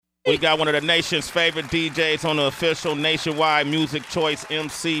We got one of the nation's favorite DJs on the official Nationwide Music Choice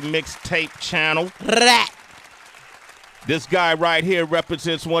MC Mixtape channel. This guy right here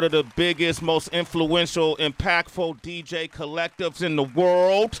represents one of the biggest, most influential, impactful DJ collectives in the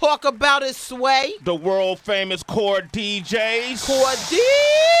world. Talk about it, Sway. The world-famous Core DJs. Core DJs.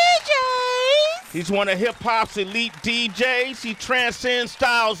 He's one of hip-hop's elite DJs. He transcends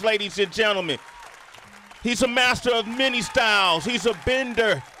styles, ladies and gentlemen. He's a master of many styles. He's a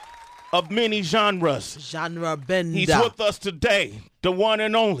bender of many genres. Genre bender. He's with us today, the one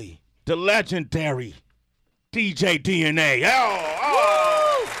and only, the legendary DJ DNA.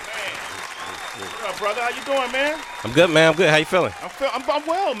 Oh, man. What up, brother? How you doing, man? I'm good, man. I'm good. How you feeling? I'm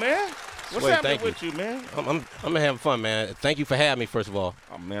well, man. What's happening with you, man? I'm having fun, man. Thank you for having me, first of all.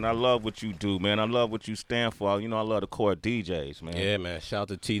 Oh, man, I love what you do, man. I love what you stand for. You know, I love the Core DJs, man. Yeah, man. Shout out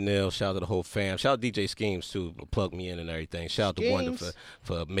to T-Nil. Shout out to the whole fam. Shout out to DJ Schemes, too. Plug me in and everything. Shout out to Wonder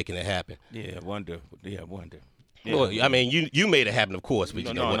for making it happen. Yeah, Wonder. Yeah. Well, I mean, you made it happen, of course.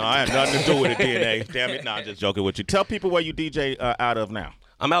 But No, I had nothing to do with it, DNA. Damn it. No, I'm just joking with you. Tell people where you DJ out of now.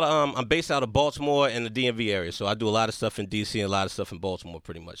 I'm based out of Baltimore and the DMV area, so I do a lot of stuff in DC and a lot of stuff in Baltimore,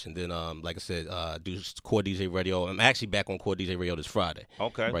 pretty much. And then, like I said, I do Core DJ Radio. I'm actually back on Core DJ Radio this Friday.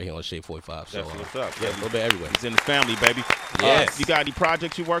 Okay. Right here on Shade 45. That's so what's up. Yeah, a little bit everywhere. It's in the family, baby. Yes. You got any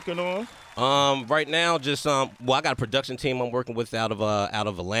projects you working on? Right now, just I got a production team I'm working with out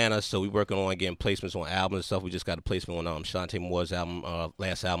of Atlanta, so we're working on getting placements on albums and stuff. We just got a placement on Shantae Moore's album,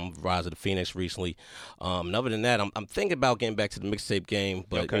 last album, Rise of the Phoenix, recently. And other than that, I'm thinking about getting back to the mixtape game,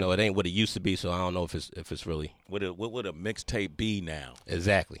 but you know, it ain't what it used to be, so I don't know if it's really. What would a mixtape be now?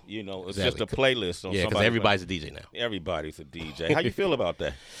 Exactly. You know, it's just a playlist. On because everybody's a DJ now. Everybody's a DJ. How you feel about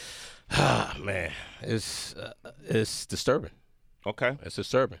that? Man, it's disturbing. Okay, it's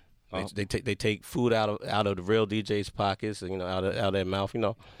disturbing. They take food out of the real DJ's pockets, you know, out of their mouth, you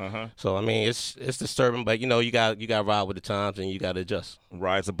know. So I mean, it's disturbing, but you know, you got to ride with the times and you got to adjust.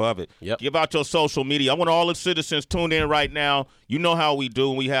 Rise above it. Yep. Give out your social media. I want all the citizens tuned in right now. You know how we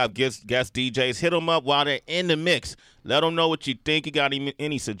do. We have guest DJs. Hit them up while they're in the mix. Let them know what you think. You got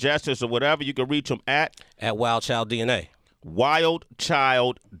any suggestions or whatever? You can reach them at WildChildDNA.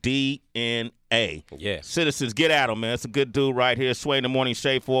 WildChildDNA. Yeah. Citizens, get at him, man. It's a good dude right here. Sway in the Morning,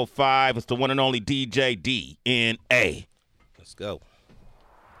 Shade 405. It's the one and only DJ DNA. Let's go.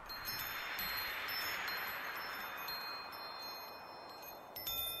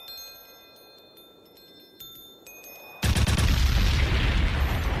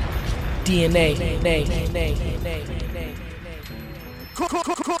 DNA. Core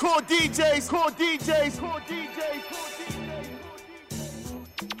DJs.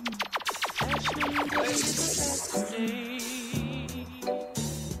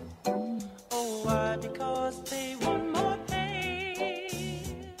 Oh, why? Because they want more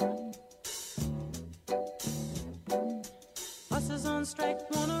pain. Bosses on strike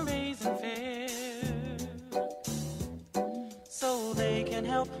wanna raise and fare, so they can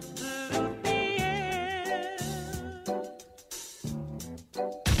help pollute the air.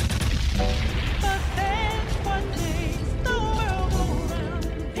 But then one day the world go round,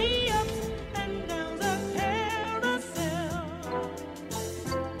 the ups and downs of carousel,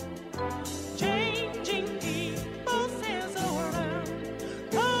 changing people's hands around.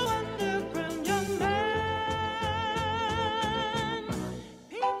 Go underground, young man.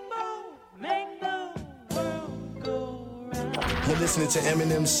 People make the world go round. You're listening to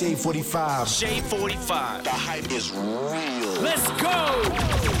Eminem Shade 45. Shade 45. The hype is real. Let's go!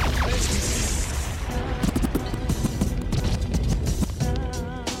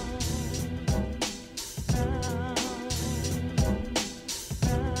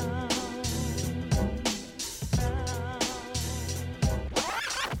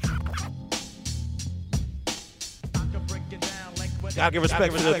 Gotta give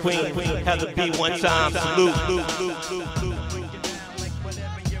respect to the queen. Have to be one time. Salute.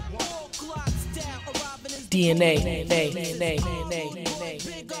 DNA.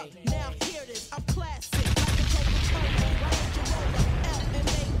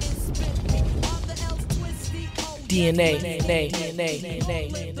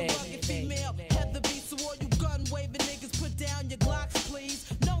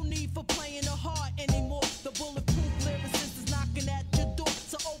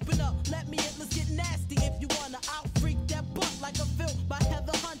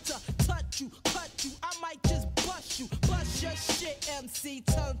 MC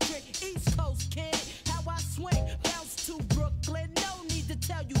tongue trick, East Coast kid. How I swing, bounce to Brooklyn. No need to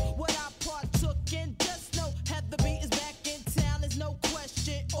tell you what I partook in. Just know Heather B is back in town. There's no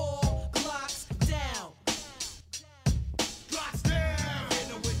question. All clocks down. Clocks down.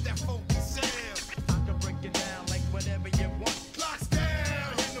 With that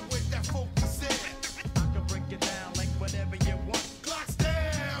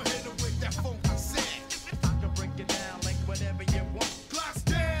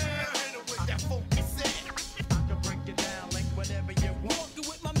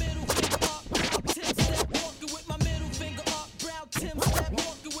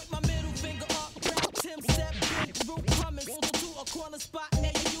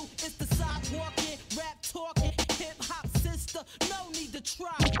hear you, it's the sidewalking, rap talking, hip hop sister. No need to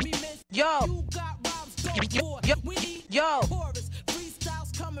try me, miss. Yo. You got rhymes, don't bore. We need chorus,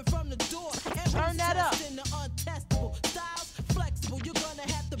 freestyles coming from the door. Turn that up. In the untestable styles, flexible. You're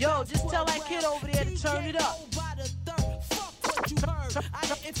gonna have to. Yo, just tell that kid over there to turn it up.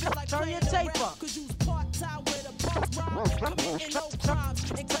 Turn your tape up.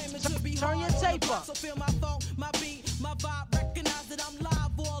 Turn your tape up. So feel my phone, my beat, my vibe. Recognize that I'm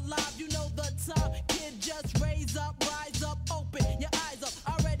live or live. You know the time. Kid, just raise up, rise up, open your eyes up.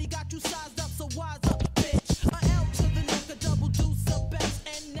 Already got you sized up, so wise up, bitch. A L to the neck, a double deuce of best.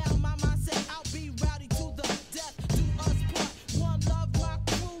 And now my mind said I'll be rowdy to the death. Do us part. One love, my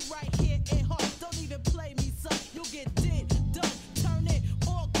crew right here in heart. Don't even play me, son. You'll get did, done. Turn it,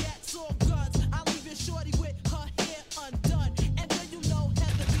 all gats, all guns. I'll leave your shorty with her hair undone. And then you know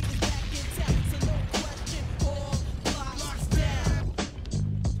Heather B is back in town. So no question, all locks down.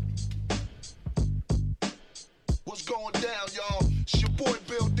 What's going down, y'all? It's your boy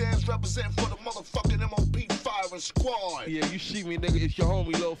Bill Dance representing for the motherfucking MOP firing squad. Yeah, you see me, nigga. It's your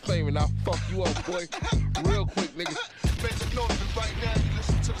homie Lil Fame, and I'll fuck you up, boy. Real quick, nigga. Make a note that right now you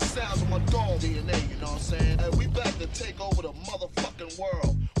listen to the sounds of my dog DNA, you know what I'm saying? And we back to take over the motherfucking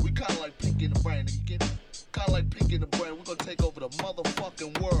world. We kinda like Pinky in the Brain, nigga. You get it? Kinda like Pinky in the Brain. We're gonna take over the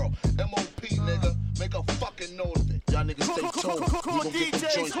motherfucking world. MOP, nigga. Make a fucking note of it. Y'all niggas stay tuned. We gonna get the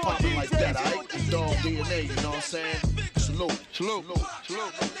joints popping like that, alright? The dog DNA, you know what I'm saying? Salute. Salute.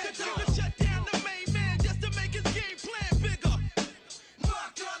 Salute. Shut down the main man just to make his game plan bigger.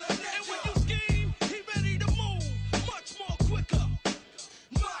 And when you scheme, he ready to move much more quicker.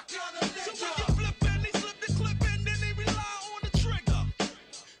 So when you flip and he slip the clip and then he rely on the trigger.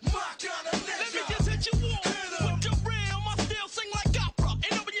 Let me just hit you on with your realm. I still sing like opera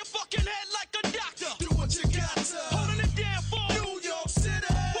and open your fucking head like a doctor. Do what you got to. Holding it down for New York City.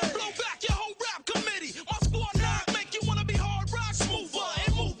 we'll blow back your whole rap committee. My squad knock make you wanna be hard rock smoother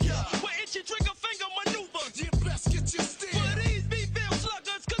and move ya. With itchy trigger finger maneuvers. You best get your steal. For these B-Bill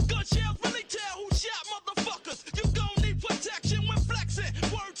sluggers, cause gun shells really tell who shot motherfuckers. You gon' need protection when flexing.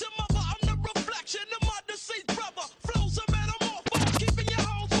 Word to mother, I'm the reflection of my deceased brother. Flows are metamorphosed, keeping your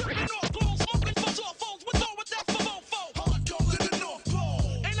hoes ripping off clothes, smoking for sore foes with or without for mofo. Hardcore to the North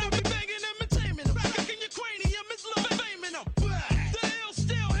Pole. And I be banging them and taming them. Cracking your cranium is love faming them. The ill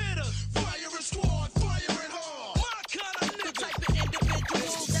still hitters. Firing squad, firing hard. My kind of nigga. The type of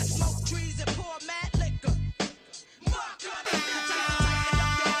individuals that smoke trees and pour mad liquor. My kind of nigga. The type of tighten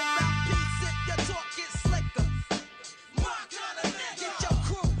up your own mouthpiece if your talk gets slicker. My kind of nigga. Get your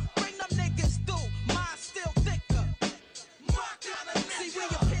crew, bring them niggas through. Mine still thicker. My kind of nigga. See, we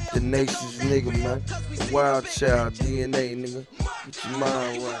appeal The nation's to those nigga, that man. real, 'cause we see WildChild the big DNA, nigga. Get your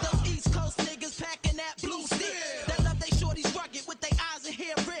mind right. those East Coast niggas packing that blue stick. That love they shorties rugged with they eyes and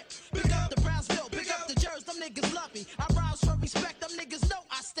hair ripped. Pick up the Brownsville, pick up the Jersey, them niggas love me. I rouse for respect, them niggas know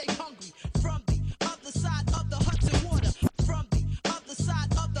I stay hungry. From the other side of the Hudson water. From the other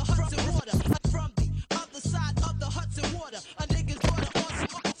side of the Hudson water. From the other side of the Hudson water. A nigga's daughter on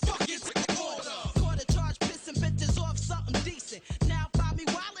some fucking order. Quarter charge pissing bitches off something decent. Now find me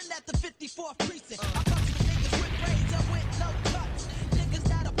wildin' at the 54th precinct. I fuck with niggas with braids and with no cuts. Niggas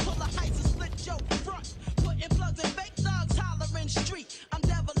that'll pull a heist and split your front. Putting plugs in fake thugs hollering street. I'm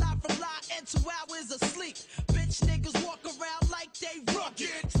never live from lie and 2 hours asleep. Bitch niggas walk around like they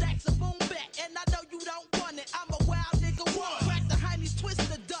rugged. Stacks of boom back and I know you don't want it. I'm a wild nigga one. Crack the heinies, twist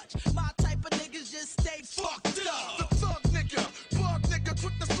the Dutch. My type of niggas just stay fucked The up. thug nigga, bug nigga,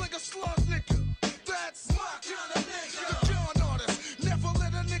 quick to sling a slug nigga. That's my kind of nigga. The con artist, never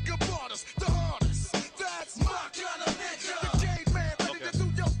let a nigga bought us. The hardest, that's my kind of nigga. The game man, ready to do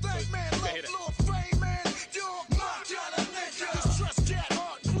your thing, man. Love, Lord, fame, man. You're my kind of nigga. The stress cat,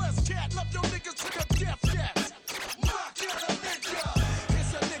 heart, blessed cat. Love your niggas with a death cat. My kind of nigga.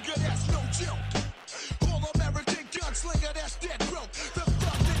 It's a nigga that's no joke. All American gunslinger that's dead broke. The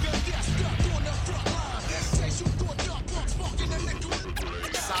thug nigga that's stuck on the front line. Say you thought y'all punks fucking the nigga.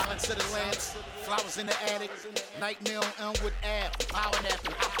 Silence of the lamps, flowers in the attic, nightmare on Elmwood Ave, power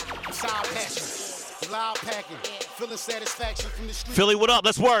napping, side passion, loud packing, feeling satisfaction from the street. Philly, what up?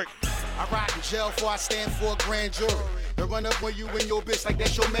 Let's work. I ride in jail before I stand for a grand jury. They run up on you and your bitch like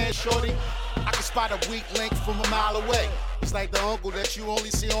that's your man, shorty. I can spot a weak link from a mile away. It's like the uncle that you only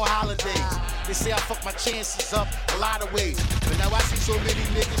see on holidays. They say I fuck my chances up a lot of ways. But now I see so many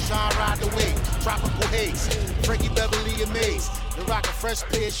niggas trying to ride the wave. Tropical haze, Frankie Beverly and Maze. They rock a fresh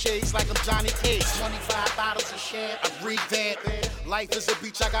pair of shades like I'm Johnny Cage. 25 bottles of shit, I revamp. Life is a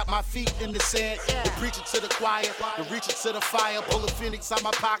beach, I got my feet in the sand. The preacher to the choir, the reacher to the fire. Pull a phoenix out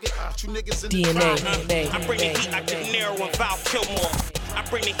my pocket, put you niggas in the DNA, fire. DNA, I bring the heat like De Niro and Val Kilmore. I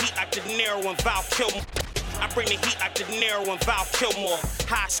bring the heat like De Niro and Val Kilmer. I bring the heat like De Niro and Val Kilmer.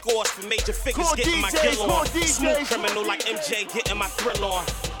 High scores for major figures, getting my gill on. Smooth criminal like MJ, getting my thrill on.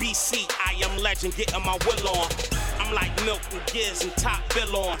 BC, I am legend, getting my will on. I'm like Milk and Giz and Top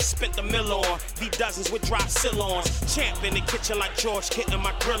Bill on. Spent the mill on, be dozens with drop seal on. Champ in the kitchen like George, getting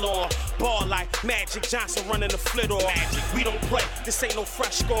my grill on. Ball like Magic Johnson running the flit on. We don't play, this ain't no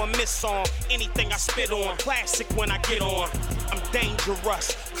fresh score miss song. Anything I spit on, classic when I get on. I'm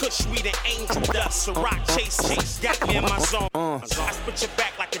dangerous, Kush we the angel dust. So rock chase, got me in my zone. I spit your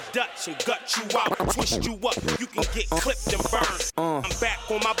back like a Dutch and gut you out. Twist you up, you can get clipped and burned. I'm back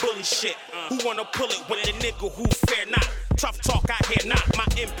on my bully shit. Who wanna pull it with a nigga who fair not? Tough talk, I hear not. My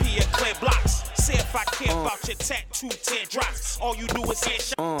MP are clear blocks. Say if I care about your tattoo teardrops. All you do is head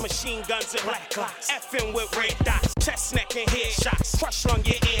shots, machine guns and black clocks. Effing with red dots, chest, neck, and head shots. Crush on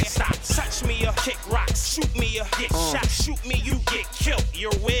your ear stops. Touch me or kick rocks. Shoot me or get shot. Shoot me, you get killed.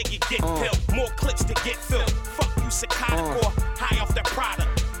 Your wig, you get pilled. More clips to get filled. Fuck you, psychotic or high off the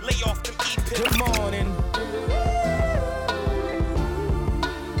product. Lay off them E-pills. Good morning.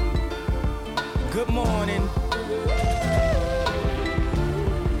 Good morning.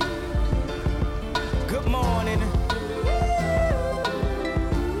 Good morning.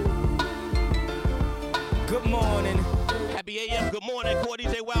 Good morning. Happy AM, good morning. Core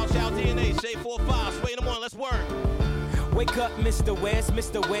DJ WildChildDNA, Shade 4-5. Sway in the morning, let's work. Wake up, Mr. West,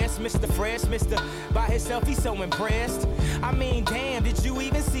 Mr. West, Mr. Fresh, Mr. By himself, he's so impressed. I mean, damn, did you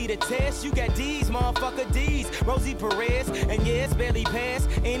even see the test? You got D's, motherfucker D's. Rosie Perez, and yes, barely passed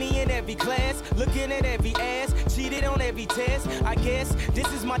any and every class. Looking at every ass, cheated on every test. I guess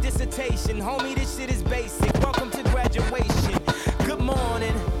this is my dissertation. Homie, this shit is basic. Welcome to graduation. Good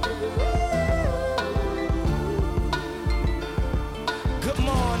morning. Good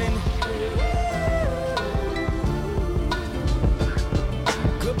morning.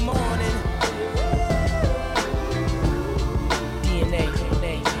 Good morning. DNA.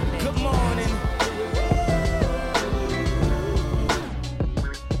 Good morning.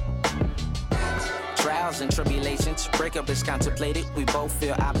 Trials and tribulations, breakup is contemplated. We both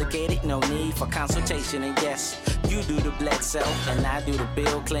feel obligated, no need for consultation. And yes, you do the Bledsoe, and I do the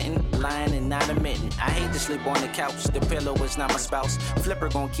Bill Clinton. Lying and not admitting. I hate to sleep on the couch. The pillow is not my spouse. Flipper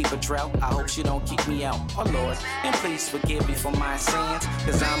gon' keep a drought. I hope she don't keep me out. Oh Lord, and please forgive me for my sins,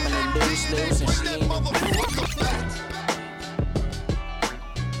 cause I'm in a lose-lose and she ain't.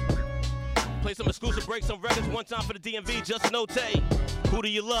 Play some exclusive breaks on records one time for the DMV, just no tape. Who do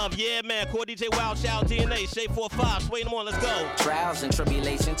you love? Yeah, man. Core DJ WildChildDNA, Shade 4-5. Sway in the morning, let's go. Trials and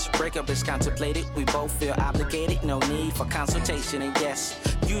tribulations, breakup is contemplated. We both feel obligated, no need for consultation. And yes,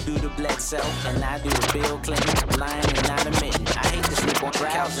 you do the Bledsoe, and I do the Bill Clinton. Lying and not admitting. I hate to sleep on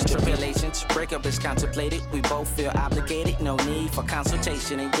trials and tribulations, breakup is contemplated. We both feel obligated, no need for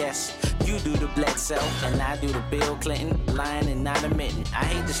consultation. And yes, you do the Bledsoe, and I do the Bill Clinton. Lying and not admitting. I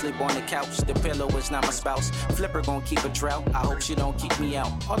hate to sleep on the couch. The pillow is not my spouse. Flipper gon' keep a drought. I hope she don't keep me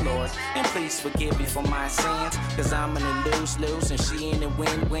out. Oh Lord, and please forgive me for my sins, cause I'm in a lose-lose and she in a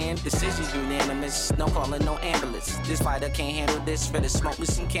win-win. Decision unanimous, no calling, no ambulance. This fighter can't handle this, better smoke me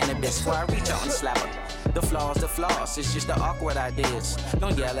some cannabis before I reach out and slap her. The flaws, it's just the awkward ideas.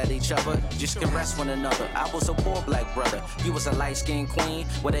 Don't yell at each other, just caress one another. I was a poor black brother, you was a light-skinned queen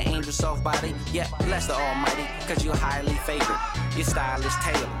with an angel soft body. Yeah, bless the almighty, cause you're highly favored. Your style is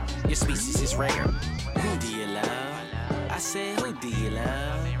tailored, your species is rare. Who do you love? I said, who do you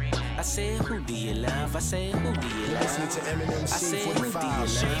love? I said, who do you love? I said, who do you love? Listening to Eminem, I said, who do you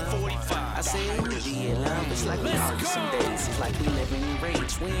love? I said, who do you love? It's like we argue some days. It's like we living in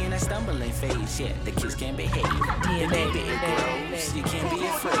rage. We in that stumbling phase. Yeah, the kids can't behave. The baby it grows. You can't be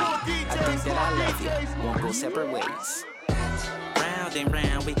afraid. I think that I love you. Won't go separate ways. Round and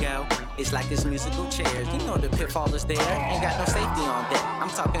round we go. It's like this musical chairs. You know the pitfall is there. Ain't got no safety on that. I'm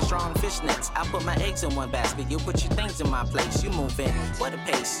talking strong fishnets. I put my eggs in one basket. You put your things in my place. You move in, what a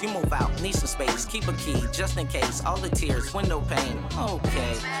pace. You move out, need some space. Keep a key, just in case. All the tears, window pane.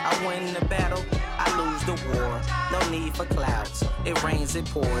 Okay, I win the battle, I lose the war. No need for clouds. It rains, it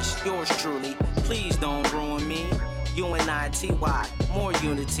pours. Yours truly. Please don't ruin me. UNITY, more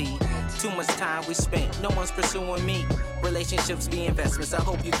unity. Too much time we spent, no one's pursuing me. Relationships be investments, I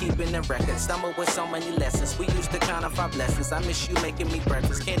hope you keeping the record. Stumble with so many lessons, we used to count off our blessings. I miss you making me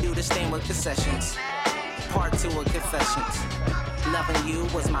breakfast, can't do this thing with concessions. Part 2 of confessions. Loving you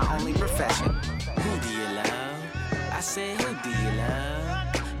was my only profession. Who do you love? I said, who do you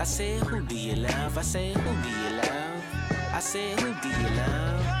love? I said, who do you love? I said, who do you love? I said, who do you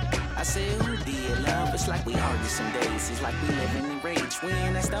love? I I said, who did love? It's like we argue some days. It's like we living in rage. We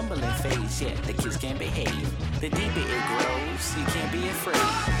in that stumbling phase. Yeah, the kids can't behave. The deeper it grows, you can't be afraid.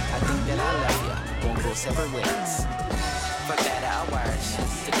 I think that I love you. Won't go separate ways. For better or worse,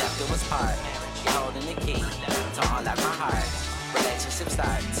 to death do us part. You're holding the key to unlock my heart. Relationship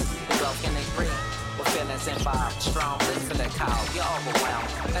starts. We both can agree. With feelings involved, strong, but feeling cold. You're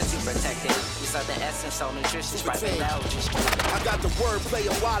overwhelmed, as you protect it. You saw the essence, so nutritious, right below. I got the wordplay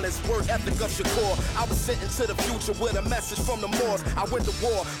of Wallace, word ethic of Shakur. I was sent into the future with a message from the Moors. I went to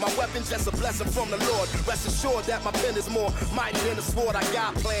war, my weapon just a blessing from the Lord. Rest assured that my pen is more mighty than the sword. I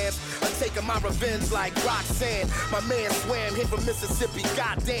got plans of taking my revenge like Roxanne. My man swam here from Mississippi,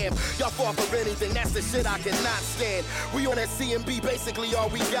 goddamn. Y'all fall for anything, that's the shit I cannot stand. We on that CMB, basically all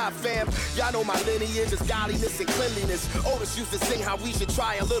we got, fam. Y'all know my lineage is godliness and cleanliness. Otis used to sing how we should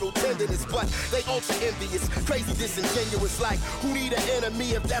try a little tenderness, but they ultra envious, crazy disingenuous, like who need an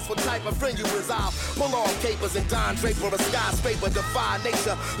enemy if that's what type of friend you is? I'll pull on capers and Don Draper a skyscraper, defy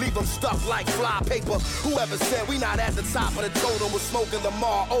nature, leave them stuck like fly paper. Whoever said we not at the top of the totem, we're smoking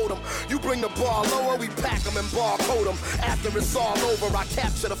Lamar Odom. You bring the bar lower, we pack them and barcode them. After it's all over, I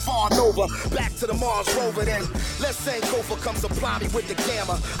capture the far Nova, back to the Mars rover. Then let's say Gopher come supply me with the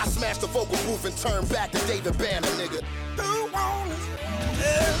gamma. I smash the vocal booth and turn back to David Banner, nigga. Who want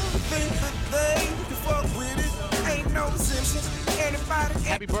everything that they can fuck with it? Ain't no exemptions. Anybody.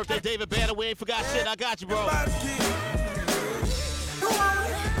 Happy birthday, David Banner. We ain't forgot shit. I got you, bro. Who want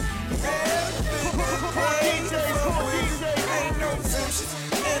everything that they can fuck with it? Ain't no exemptions.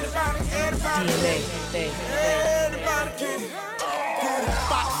 Anybody get it.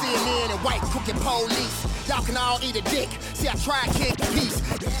 Fox, CNN, and white crooked police. Y'all can all eat a dick. See, I tried King Peace.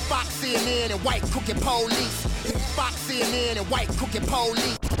 Fox, CNN, and white crooked police. Fox, CNN, and white crooked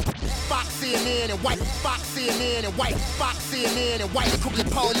police. Fox, CNN, and white. Fox, CNN, and white. Fox, CNN, and white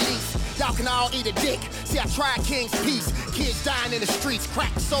crooked police. Y'all can all eat a dick. See, I tried King's Peace. Kids dying in the streets,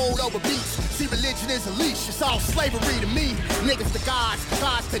 crack sold over beats. See, religion is a leash, it's all slavery to me. Niggas to gods,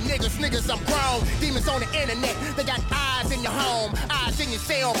 gods to niggas, niggas I'm grown. Demons on the internet, they got eyes in your home, eyes in your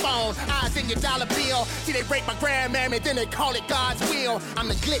cell phone, eyes in your dollar bill. See, they rape my grandmammy, then they call it God's will. I'm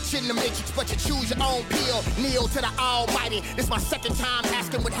the glitch in the matrix, but you choose your own pill. Kneel to the Almighty. This my second time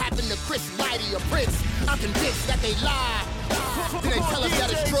asking what happened to Chris Lighty or Prince. I'm convinced that they lie. Then they tell us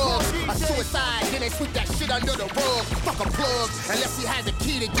that it's drugs, a suicide. Then they sweep that shit under the rug. Fuck a plug, unless he has the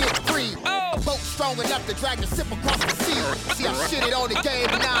key to get free. Boat strong enough to drag the ship across the sea. See, I shitted on the game,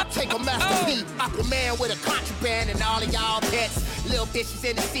 and now I take a Master P. Aquaman with a contraband and all of y'all pets. Little bitches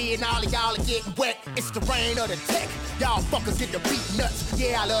in the sea and all of y'all are getting wet. It's the rain of the tech. Y'all fuckers get to beat nuts.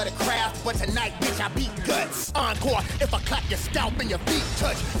 Yeah, I love the craft, but tonight, bitch, I beat guts. Encore, if I clap your scalp and your feet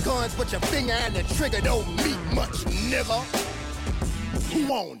touch. Guns, but your finger and the trigger don't mean much, nigga. Who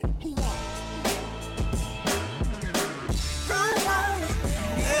want it? Who want it? Who want it?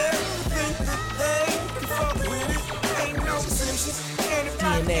 Everything that they can fuck with it. Ain't no exemptions.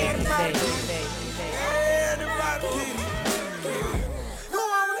 Anybody get it. Who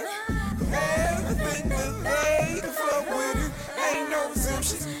want it? Everything that they can fuck with it. Ain't no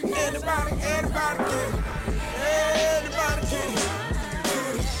exemptions. Anybody get it. Anybody get it.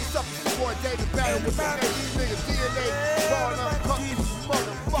 What's up, this boy David Banner with the these niggas DNA, ballin' up,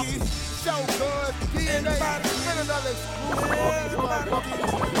 motherfuckers, so good, DNA, spin another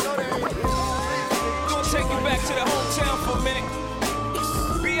Gonna take you back to the hometown for a minute.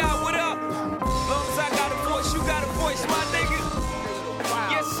 Be out, what up? Long as I got a voice, you got a voice, my nigga.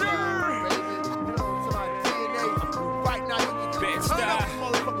 Yes, sir. Right now, you Bad style.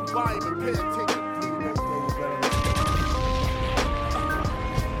 motherfucking volume and pay attention.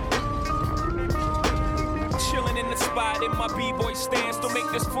 Chillin' in the spot in my b-boy stance. Don't make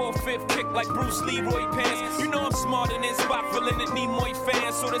this 4/5 kick like Bruce Leroy pants. You know I'm smarter than spot filling the Nimoy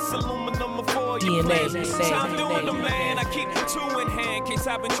fans. So this aluminum before you plans. Time doing the man. I keep two in hand. Case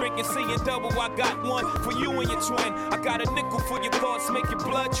I've been drinking, seeing double. I got one for you and your twin. I got a nickel for your thoughts. Make your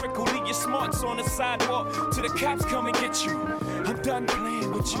blood trickle. Leave your smarts on the sidewalk till the cops come and get you. I'm done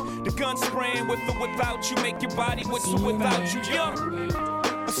playing with you. The gun spraying with or without you. Make your body whistle without you. Young.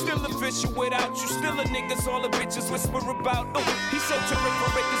 I'm still official without you. Still a niggas all the bitches whisper about. Oh, he's so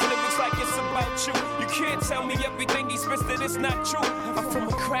terrific, his lyrics like it's about you. You can't tell me everything he spits that it's not true. I'm from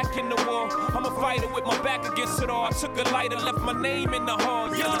a crack in the wall. I'm a fighter with my back against it all. I took a lighter, left my name in the hall.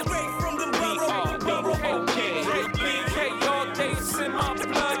 Young, from the borough. Okay. BK all day, it's in my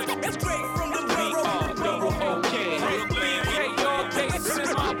blood. Straight from the borough. Okay. BK all day, it's in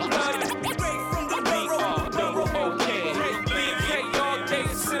my blood. Straight from the borough. Okay. BK all day,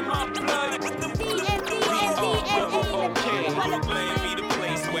 it's in my blood. Okay. Brooklyn be the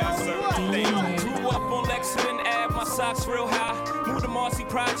place where I serve. blocks real high. Moved to Marcy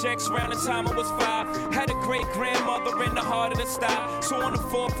Projects around the time I was 5. Had a great-grandmother in the heart of the style. So on the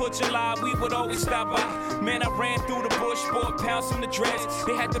 4th of July, we would always stop by. Man, I ran through the bush, bought pounds from the dreads.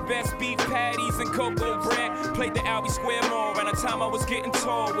 They had the best beef patties and cocoa bread. Played the Albee Square Mall around the time I was getting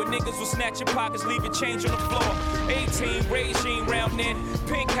tall. Where niggas was snatching pockets, leaving change on the floor. 18, regime round then.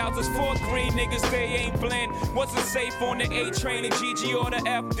 Pink houses, 4 green niggas, they ain't blend. Wasn't safe on the A train and GG or the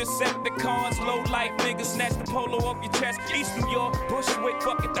F. Decepticons, low life niggas, snatch the polo off your chest. East New York, Bushwick,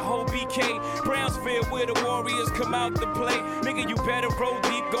 fuck it, the whole BK. Brownsville, where the Warriors come out to play. Nigga, you better roll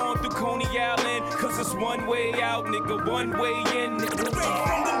deep, going through Coney Island. Cause it's one way out, nigga, one way in, nigga.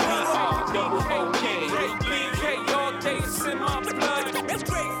 BK all day, it's in my blood.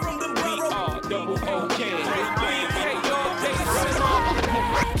 Straight from the borough. BK all day, it's in my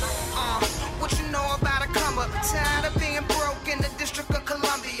blood. What you know about a come up? Tired of being broke in the District of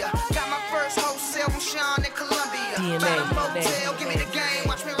Columbia. Got my first wholesale from Sean in Columbia. Found a motel, give me the game,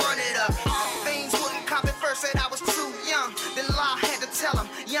 watch me run it up. Fiends wouldn't cop it first, said I was too young. Then law had to tell him,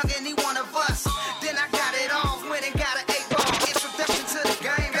 young and he one of us. Then I got it off, went and got an 8-ball. Introduction to the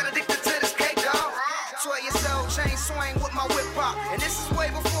game, got addicted to this cake, dog. 12 years old, chain swing with my whip pop. And this is way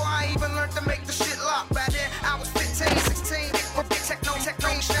before I even learned to make the shit lock. By then, I was 15, 16, for big techno,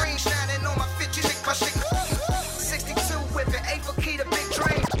 screen shining on my fit, you think my shit. 62 whipping, 8 for key to big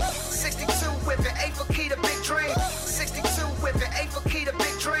dream. 62 whipping, 8 for key to big dream. 62 whipping, 8 for key to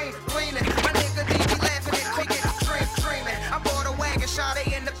big dream. Leaning, my nigga D be laughing and cricket, dreaming. I bought a wagon, shot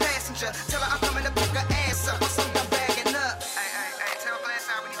in the passenger. Tell her I'm coming to pick her ass up. So I'm bagging up. Hey, tell glass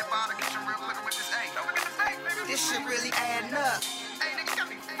how we need to buy the kitchen real quick with this A. Don't forget this A, nigga. This shit really adding up. Hey, nigga, got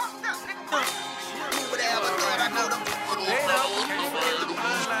me fucked up, nigga. Who would ever thought I know them?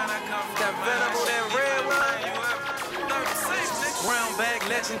 That venerable, that red wine. Brown bag,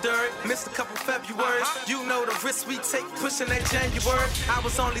 legendary. Missed a couple Februarys. You know the risks we take, pushing that January. I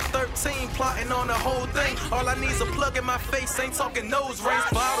was only 13, plotting on the whole thing. All I need's a plug in my face, ain't talking nose rings.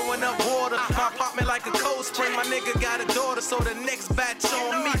 Bottling up water, my apartment like a cold spring. My nigga got a daughter, so the next batch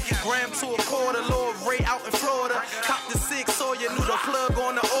on me. Gram to a quarter, Lord Ray out in Florida. Cop the 6, so you knew the plug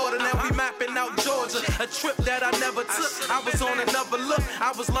on the order. Now we mapping out Georgia, a trip that I never took. I was on another look,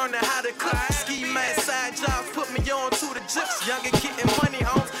 I was learning how to cook. Ski mask, side jobs, put me on to the jips. Young and getting money,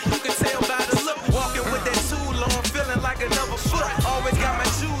 homes, you can tell by the look. Walking with that tool on, feeling like another foot. Always got my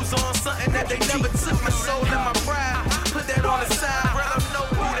shoes on, something that they never took. My soul and my pride, put that on the side. Rather know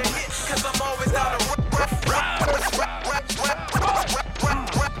who to hit, cause I'm always down to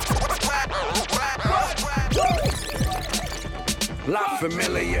La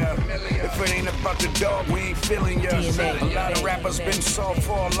Familia. If it ain't about the dog, we ain't feeling ya. A lot of rappers been soft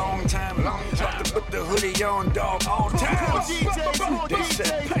for a long time. About to put the hoodie on, dog, all time. They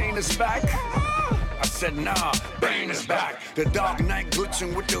said pain is back. I said nah, pain is back. The dark night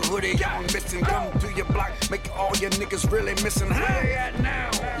glitching with the hoodie on, missing. Come to your block, make all your niggas really missing. How you at now?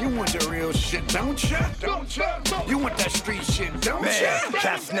 You want the real shit, don't ya? You want that street shit, don't ya?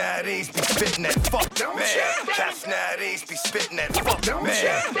 Cats nowadays be spitting that fuck. Man, cats nowadays be spitting that fuck.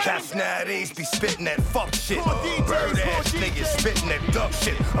 Man, cats nowadays be spitting that fuck shit. Bird ass niggas spitting that duck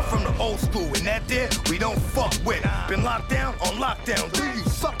shit. I'm from the old school, and that there we don't fuck with. Been locked down on lockdown. Do you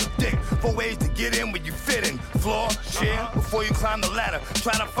suck a dick? 4 ways to get in where you fit in. Floor, chair, before you climb the ladder.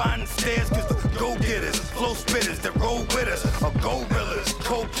 Try to find the stairs, cause the go-getters, flow spitters that roll with us are gorillas,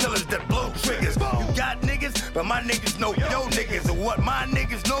 cold killers that blow triggers. You got niggas, but my niggas know yo niggas. And what my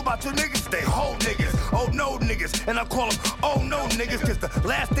niggas know about your niggas, they whole niggas. Oh no niggas, and I call them oh no niggas, cause the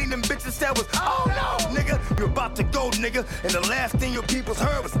last thing them bitches said was oh no nigga. You're about to go nigga, and the last thing your peoples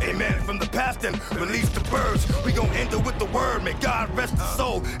heard was amen from the past and release the birds. We gon' end it with the word, may God rest his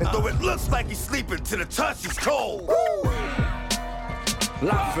soul. And though it looks like he's sleeping, to the touch he's cold.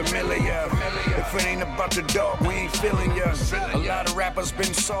 La Familia. If it ain't about the dog, we ain't feeling ya. A lot of rappers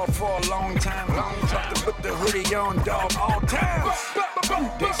been soft for a long time. About to put the hoodie on, dog, all time.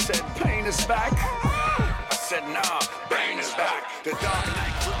 They said pain is back. I said nah, pain is back. The dark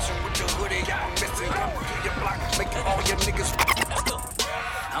night glitching with the hoodie on, missing. Come to your block, make all your niggas.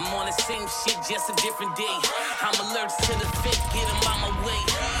 I'm on the same shit, just a different day. I'm allergic to the fit, get him out my way.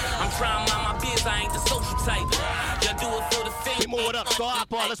 I'm trying to mind my biz, I ain't the social type. Y'all do it for the fame. Move it up, go up,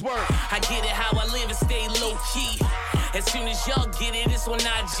 let's work. I get it how I live and stay low key. As soon as y'all get it, it's on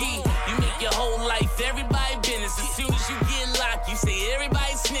IG. You make your whole life everybody business. As soon as you get locked, you say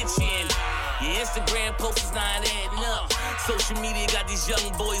everybody snitching. Your Instagram post is not adding up. Social media got these young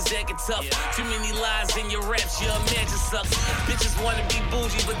boys acting tough. Too many lies in your raps, your imagine sucks. Bitches wanna be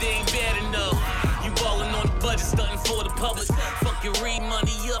bougie, but they ain't bad enough. You ballin' on the budget stunting for the public. Fucking read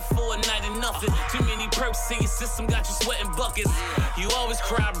money up for a night and nothing. Too many perks in your system got you sweating buckets. You always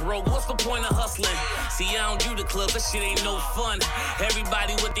cry, bro. What's the point of hustling? See, I don't do the club, that shit ain't no fun.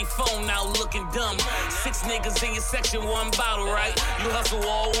 Everybody with their phone out looking dumb. 6 niggas in your section, 1 bottle, right? You hustle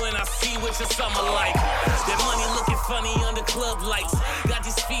all when I see what your summer like. That money looking funny under club lights. Got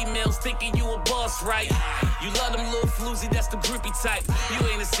these females thinking you a boss, right? You love them little floozy, that's the groupie type. You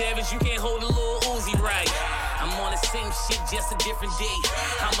ain't a savage, you can't hold a little Uzi, right? I'm on the same shit, just a different day.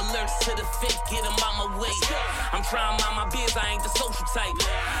 I'm allergic to the fake, get them out my way. I'm trying to mind my biz, I ain't the social type.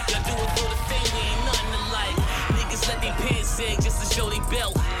 Y'all do it for the fame, we ain't nothing alike. Niggas let their pants sag just to show they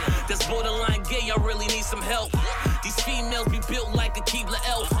belt. That's borderline gay, y'all really need some help. These females be built like a Keebler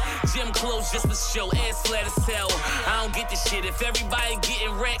elf. Gym clothes just to show, ass flat as hell. I don't get this shit, if everybody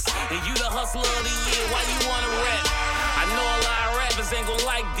getting wrecks, and you the hustler of the year, why you wanna rap? I know a lot of rappers ain't gon'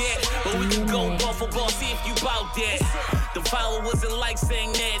 like that, but we can go ball for ball, see if you bout that. The followers and likes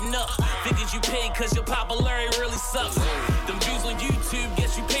ain't adding up. Figured you paid cause your popularity really sucks. Them views on YouTube,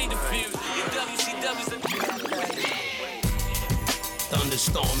 guess you paid the few. Your WCW's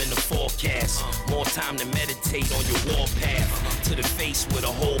thunderstorm in the forecast. More time to meditate on your warpath. To the face with a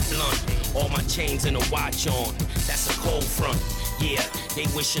whole blunt. All my chains and a watch on. That's a cold front. Yeah, they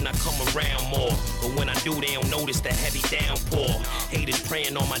wishing I come around more. But when I do, they don't notice the heavy downpour. Haters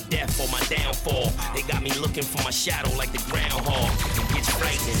praying on my death or my downfall. They got me looking for my shadow like the groundhog. It gets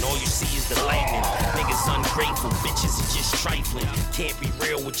frightening, all you see is the lightning. Niggas ungrateful, bitches are just trifling. Can't be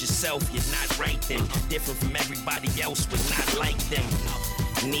real with yourself, you're not right then. Different from everybody else, but not like them.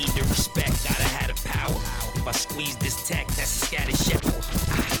 Need the respect, gotta have the power. If I squeeze this tech, that's a scattered shepherd.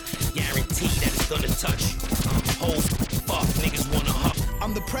 Guarantee that it's gonna touch. Hold fuck, niggas wanna huff.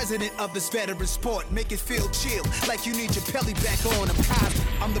 I'm the president of this veteran sport. Make it feel chill, like you need your belly back on.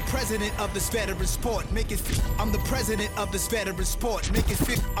 I'm the president of this veteran sport. Make it feel. I'm the president of this veteran sport. Make it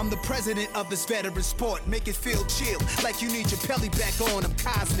feel. I'm the president of this veteran sport. Make it feel chill, like you need your belly back on. I'm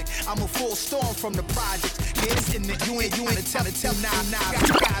cosmic. I'm a full storm from the projects. Yeah, it's in the you ain't tell nah.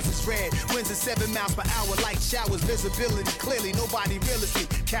 Skies is red. Winds at 7 miles per hour, like showers. Visibility clearly. Nobody real as me.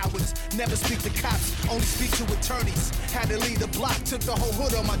 Cowards never speak to cops, only speak to attorneys. Had to lead the block, took the whole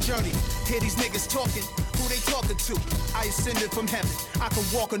hood on my journey. Hear these niggas talking, who they talking to? I ascended from heaven, I can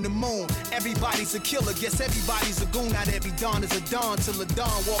walk on the moon. Everybody's a killer, guess everybody's a goon. Not every dawn is a dawn till the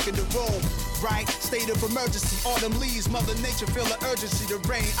dawn walk in the room. Right, state of emergency, autumn leaves, Mother Nature feel the urgency to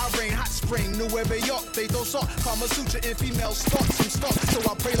rain. I rain hot spring, Nueva York, they don't salt. Kama Sutra and female stalks, some stalks, so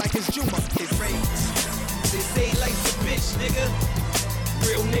I pray like it's Juma, it rains. They say life's a bitch, nigga.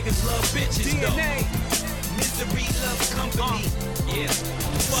 Real niggas love bitches, DNA. Though. Misery loves company. Yeah.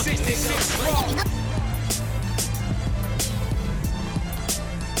 Fuck niggas.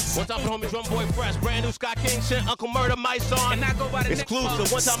 One time for homie Drum Boy Fresh, brand new Scott King shit, Uncle Murder, my song. And I go by the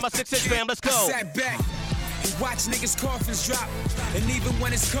exclusive. One time my 6'6" fam, let's go. I sat back and watch niggas' coffins drop. And even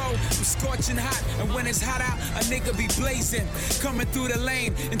when it's cold, I'm scorching hot. And when it's hot out, a nigga be blazing. Coming through the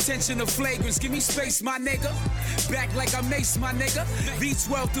lane, intentional flagrants. Give me space, my nigga. Back like I mace, my nigga.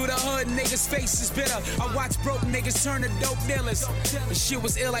 V12 through the hood, niggas' faces bitter. I watch broke niggas turn to dope dealers. The shit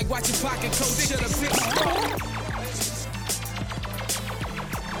was ill like watching Pocket Coach shit a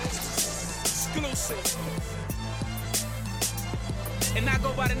exclusive. And I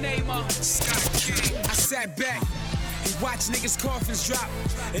go by the name of Scott King. I sat back and watch niggas' coffins drop.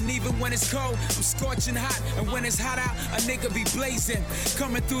 And even when it's cold, I'm scorching hot. And when it's hot out, a nigga be blazing.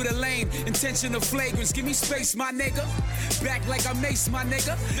 Coming through the lane, intentional flagrants. Give me space, my nigga. Back like I mace, my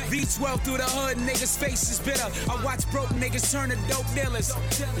nigga. V12 through the hood, niggas' faces bitter. I watch broke niggas turn to dope dealers.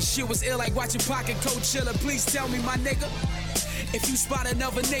 The shit was ill like watching Pocket Coach Chiller. Please tell me, my nigga. If you spot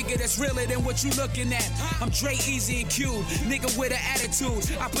another nigga that's realer than what you looking at, I'm Dre, Easy, and Q, nigga with an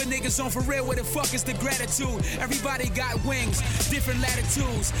attitude. I put niggas on for real, where the fuck is the gratitude? Everybody got wings, different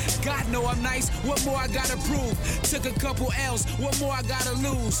latitudes. God know I'm nice, what more I gotta prove? Took a couple L's, what more I gotta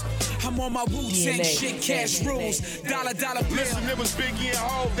lose? I'm on my Wu-Tang shit, cash rules, dollar bill. Listen, it was Biggie and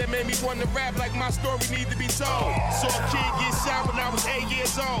Hov that made me want to rap like my story need to be told. Saw a kid get shot when I was 8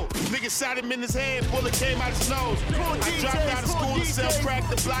 years old. Nigga shot him in his head, bullet came out his nose. I dropped out of school to sell crack,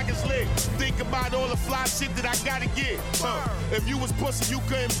 the block is lit. Think about all the fly shit that I gotta get. If you was pussy, you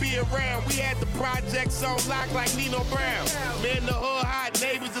couldn't be around. We had the projects on lock like Nino Brown. Man, the hood hot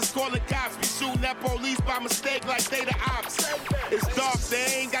neighbors is calling cops. We shooting at police by mistake like they the ops. It's dark,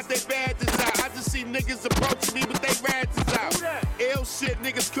 they ain't got their badges out. I just see niggas approaching me with they badges out. Ill shit,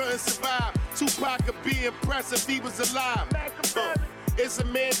 niggas couldn't survive. Tupac could be impressed if he was alive. It's is a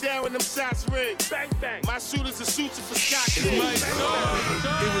man down when them shots ring. Bang, bang. My shooters are shooting for Scott King. It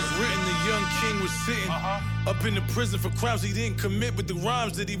was written the young king was sitting up in the prison for crimes he didn't commit, but the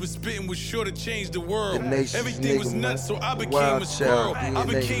rhymes that he was spitting was sure to change the world. Everything was nuts, so I became a squirrel. I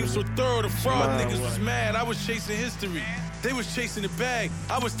became so thorough, the fraud niggas was mad. I was chasing history. They was chasing the bag.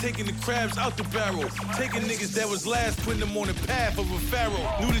 I was taking the crabs out the barrel. Taking niggas that was last, putting them on the path of a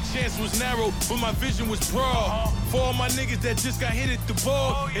pharaoh. Knew the chance was narrow, but my vision was broad. For all my niggas that just got hit at the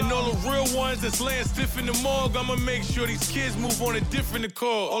ball, and all the real ones that's laying stiff in the morgue, I'ma make sure these kids move on a different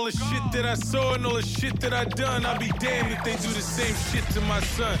accord. All the shit that I saw and all the shit that I done, I'll be damned if they do the same shit to my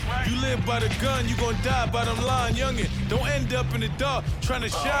son. You live by the gun, you gon' die by them line, youngin'. Don't end up in the dark trying to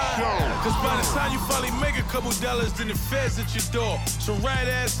shine. Cause by the time you finally make a couple dollars, then the feds at your door. So right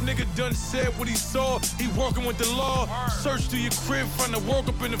ass nigga done said what he saw. He working with the law. Search through your crib, find the work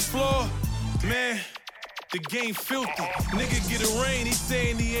up in the floor. Man, the game filthy. Nigga get a rain, he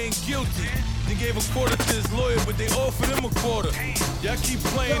saying he ain't guilty. They gave a quarter to his lawyer, but they offered him a quarter. Y'all keep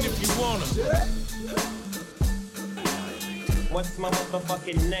playing if you wanna. What's my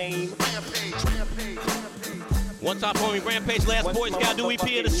motherfucking name? One top homie, Rampage, last Boy Scout, do EP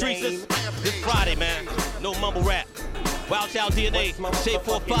in the streets this Friday, man. No mumble rap. WildChildDNA, Shape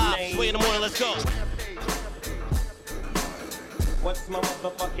 45, sway in the morning, let's go. What's my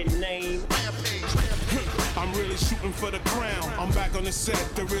motherfucking name? I'm really shooting for the crown. I'm back on the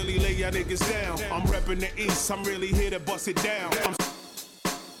set to really lay y'all niggas down. I'm repping the East, I'm really here to bust it down. I'm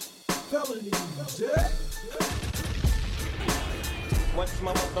What's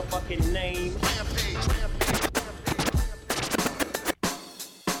my motherfucking name?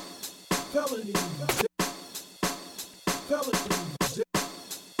 Felony.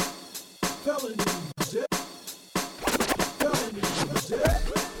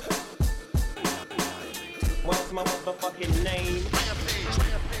 What's my motherfucking name?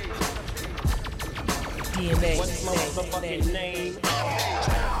 DNA. What's my motherfucking name?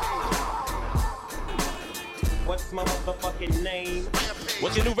 What's my motherfucking name?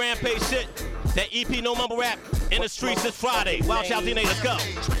 What's your new Rampage shit? That EP, no mumble rap, in the streets this Friday. WildChildDNA, let's go.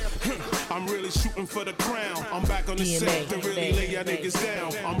 I'm really shooting for the crown. I'm back on the set to really lay y'all niggas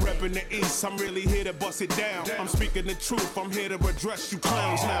down. I'm repping the East, I'm really here to bust it down. I'm speaking the truth, I'm here to address you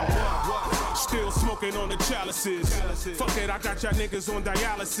clowns now. Still smoking on the chalices. Fuck it, I got y'all niggas on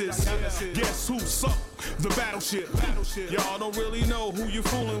dialysis. Guess who suck? The battleship. Y'all don't really know who you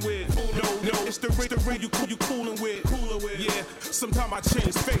fooling with. No, it's the ring you coolin' with. Yeah, sometimes I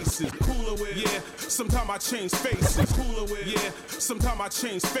change faces. Yeah, sometimes I change faces. Yeah, sometimes I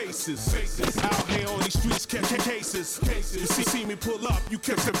change faces. Out here on these streets, catch cases. You see me pull up, you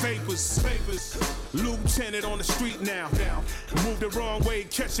catch the vapors. Lieutenant on the street now. Move the wrong way,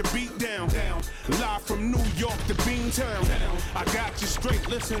 catch a beat down. Live from New York to Beantown. I got you straight,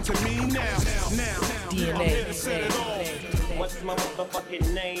 listen to me now. I'm here to set it off. What's my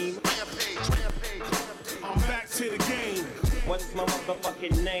motherfucking name? I'm back to the game. What's my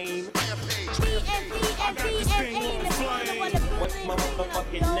motherfucking name? I got this thing on flame. What's my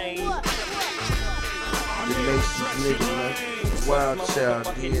motherfucking name? The nation's nigga, man.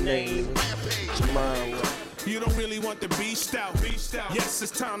 WildChildDNA, nigga. You don't really want the beast out. Yes,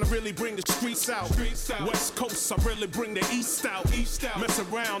 it's time to really bring the streets out. West Coast, I really bring the East out. Mess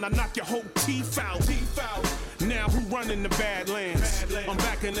around, I knock your whole teeth out. Now who running the Badlands? I'm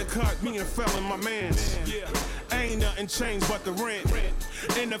back in the cut, me and Felon, my mans. Ain't nothing changed but the rent.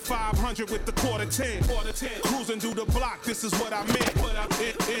 In the 500 with the quarter 10. Cruising through the block, this is what I meant.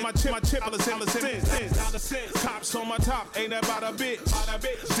 In my chip, dollars cents. Cops on my top, ain't about a bitch.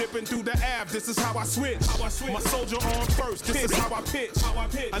 Dipping through the Ave, this is how I switch. My soldier on first, this is how I pitch.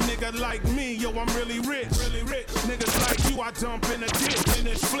 A nigga like me, yo, I'm really rich. Niggas like you, I dump in a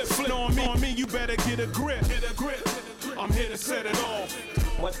ditch. Flip on me, you better get a grip. I'm here to set it off.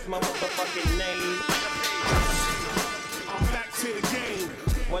 What's my motherfucking name? I'm back to the game.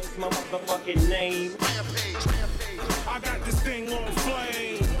 What's my motherfucking name? I got this thing on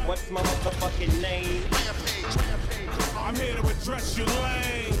flame. What's my motherfucking name? I'm here to address your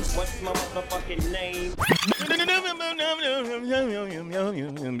lanes. What's my motherfucking name?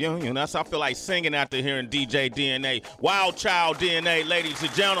 That's how I feel like singing after hearing DJ DNA. WildChildDNA, ladies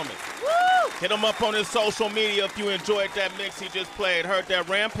and gentlemen. Woo! Hit him up on his social media if you enjoyed that mix he just played. Heard that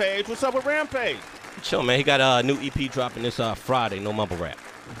Rampage. What's up with Rampage? Chill, man. He got a new EP dropping this Friday, no mumble rap.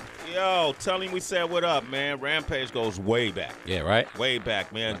 Yo, tell him we said what up, man. Rampage goes way back. Yeah, right? Way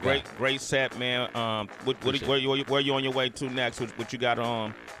back, man. Great set, man. Where you on your way to next? What you got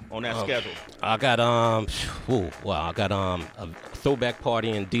on that schedule? I got a throwback party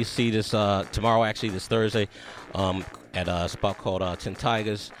in DC this tomorrow, actually this Thursday. at a spot called 10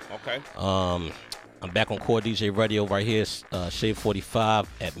 Tigers. Okay. I'm back on Core DJ Radio right here, Shade 45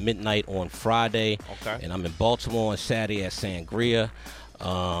 at midnight on Friday. Okay. And I'm in Baltimore on Saturday at Sangria.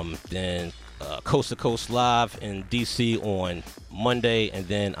 Then Coast to Coast Live in D.C. on Monday, and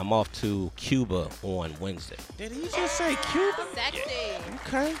then I'm off to Cuba on Wednesday. Did he just say Cuba? Sexy.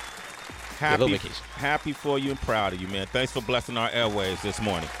 Okay. Happy for you and proud of you, man. Thanks for blessing our airways this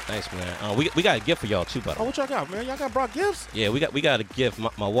morning. Thanks, man. We got a gift for y'all too, buddy. Oh, what y'all got, man? Y'all got brought gifts? Yeah, we got a gift.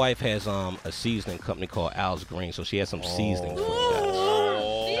 My wife has a seasoning company called Al's Green, so she has some seasoning for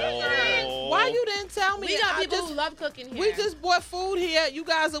you guys. Why you didn't tell me? We got people who love cooking here. We just bought food here. You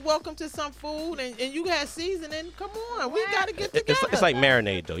guys are welcome to some food, and you had seasoning. Come on, we got to get together. It's like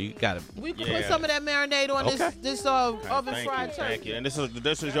marinade, though. You got to. We can put some of that marinade on this oven fried turkey. Thank you. And this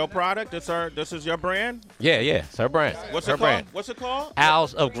is your product. This is your brand. Yeah, it's her brand. What's her it called? brand? What's it called?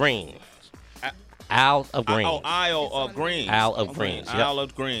 Isles of Green. Isle of Greens. Oh, Isle of Greens. Isle of Greens. Yep. Isle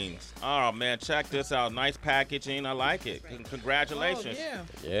of Greens. Oh, man, check this out. Nice packaging. I like it. Congratulations. Oh,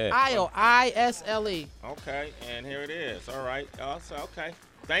 yeah. Isle, I-S-L-E. Okay, and here it is. All right. Okay.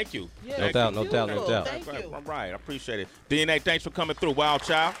 Thank you. Yeah, no doubt. Thank you. All right. I appreciate it. DNA, thanks for coming through, Wild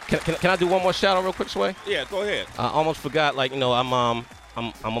Child. Can I do one more shout out real quick, Sway? Yeah, go ahead. I almost forgot.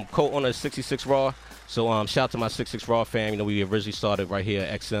 I'm a co-owner of 66 Raw. So shout out to my 66 Raw fam. We originally started right here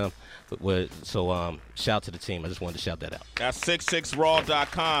at XM. So shout out to the team. I just wanted to shout that out. That's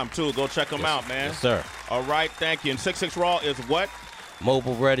 66raw.com too. Go check them out, man. Yes, sir. All right, thank you. And 66 Raw is what?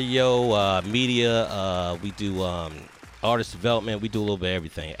 Mobile radio, media. We do artist development. We do a little bit of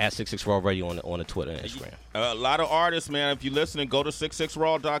everything. At 66 Raw Radio on the Twitter and Instagram. A lot of artists, man. If you're listening, go to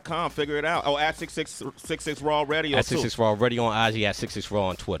 66raw.com. Figure it out. Oh, at 66 Raw Radio. At 66 Raw Radio on IG. At 66 Raw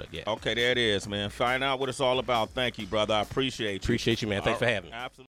on Twitter. Yeah. Okay, there it is, man. Find out what it's all about. Thank you, brother. I appreciate you. Appreciate you, man. Thanks for having me. Absolutely.